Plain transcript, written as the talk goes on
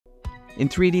In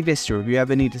 3DVista, if you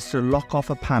ever needed to lock off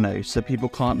a pano so people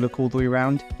can't look all the way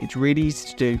around, it's really easy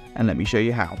to do, and let me show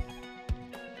you how.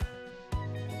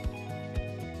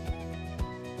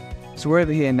 So we're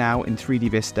over here now in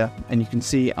 3DVista, and you can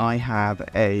see I have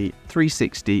a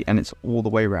 360 and it's all the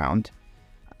way around.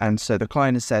 And so the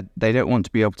client has said they don't want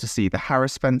to be able to see the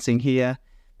Harris fencing here.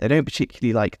 They don't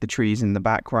particularly like the trees in the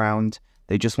background.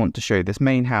 They just want to show this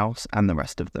main house and the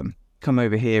rest of them. Come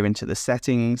over here into the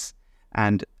settings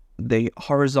and the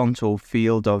horizontal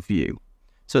field of view.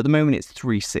 So at the moment it's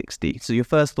 360. So your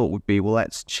first thought would be, well,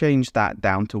 let's change that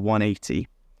down to 180.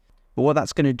 But what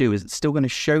that's going to do is it's still going to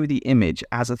show the image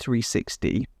as a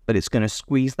 360, but it's going to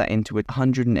squeeze that into a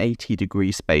 180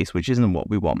 degree space, which isn't what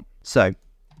we want. So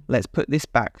let's put this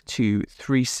back to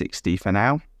 360 for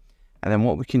now. And then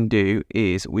what we can do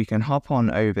is we can hop on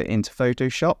over into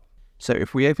Photoshop. So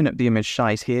if we open up the image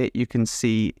size here, you can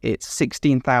see it's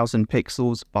 16,000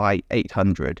 pixels by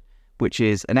 800, which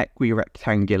is an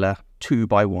equirectangular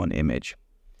 2x1 image.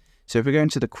 So if we go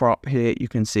into the crop here, you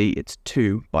can see it's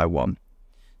 2x1.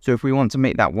 So if we want to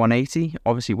make that 180,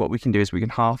 obviously what we can do is we can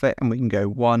half it and we can go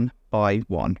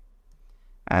 1x1.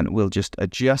 And we'll just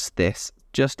adjust this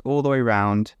just all the way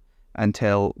around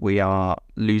until we are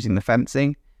losing the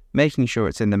fencing, making sure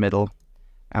it's in the middle,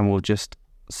 and we'll just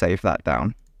save that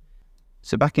down.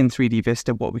 So back in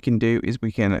 3DVista, what we can do is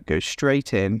we can go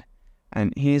straight in,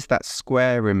 and here's that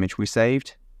square image we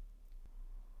saved.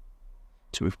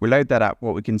 So if we load that up,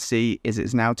 what we can see is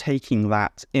it's now taking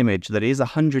that image that is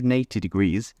 180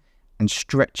 degrees and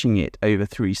stretching it over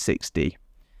 360,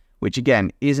 which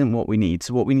again isn't what we need.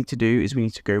 So what we need to do is we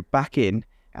need to go back in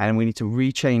and we need to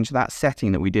rechange that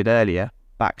setting that we did earlier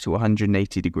back to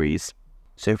 180 degrees.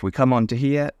 So if we come onto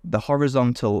here, the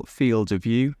horizontal field of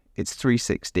view, it's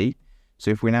 360.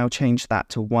 So if we now change that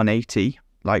to 180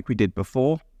 like we did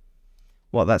before,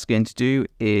 what that's going to do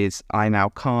is I now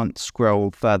can't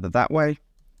scroll further that way,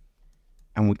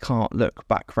 and we can't look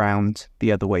back round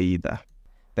the other way either.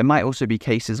 There might also be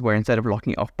cases where instead of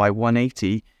locking it off by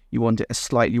 180, you want it a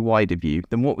slightly wider view.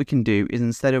 Then what we can do is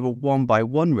instead of a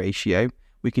 1:1 ratio,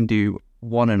 we can do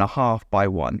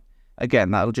 1.5:1.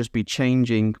 Again, that'll just be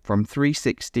changing from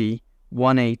 360,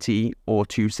 180 or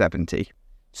 270.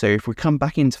 So if we come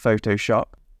back into Photoshop,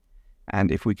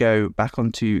 and if we go back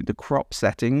onto the crop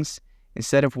settings,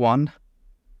 instead of 1,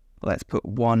 let's put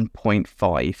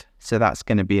 1.5. So that's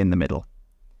going to be in the middle.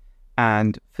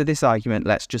 And for this argument,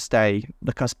 let's just say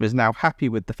the customer is now happy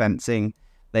with the fencing.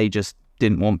 They just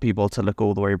didn't want people to look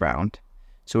all the way around.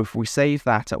 So if we save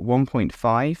that at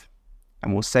 1.5,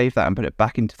 and we'll save that and put it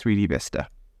back into 3DVista.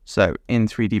 So in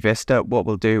 3DVista, what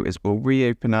we'll do is we'll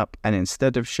reopen up, and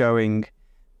instead of showing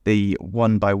the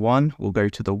 1:1, we'll go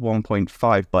to the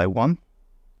 1.5:1.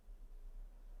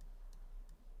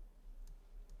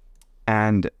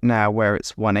 And now where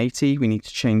it's 180, we need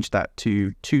to change that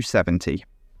to 270.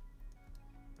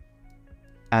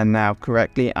 And now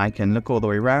correctly, I can look all the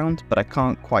way around, but I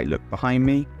can't quite look behind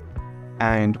me.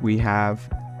 And we have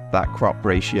that crop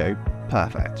ratio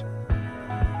perfect.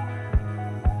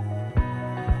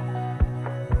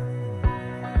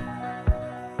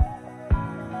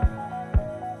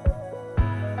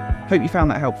 Hope you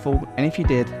found that helpful, and if you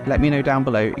did, let me know down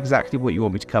below exactly what you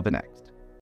want me to cover next.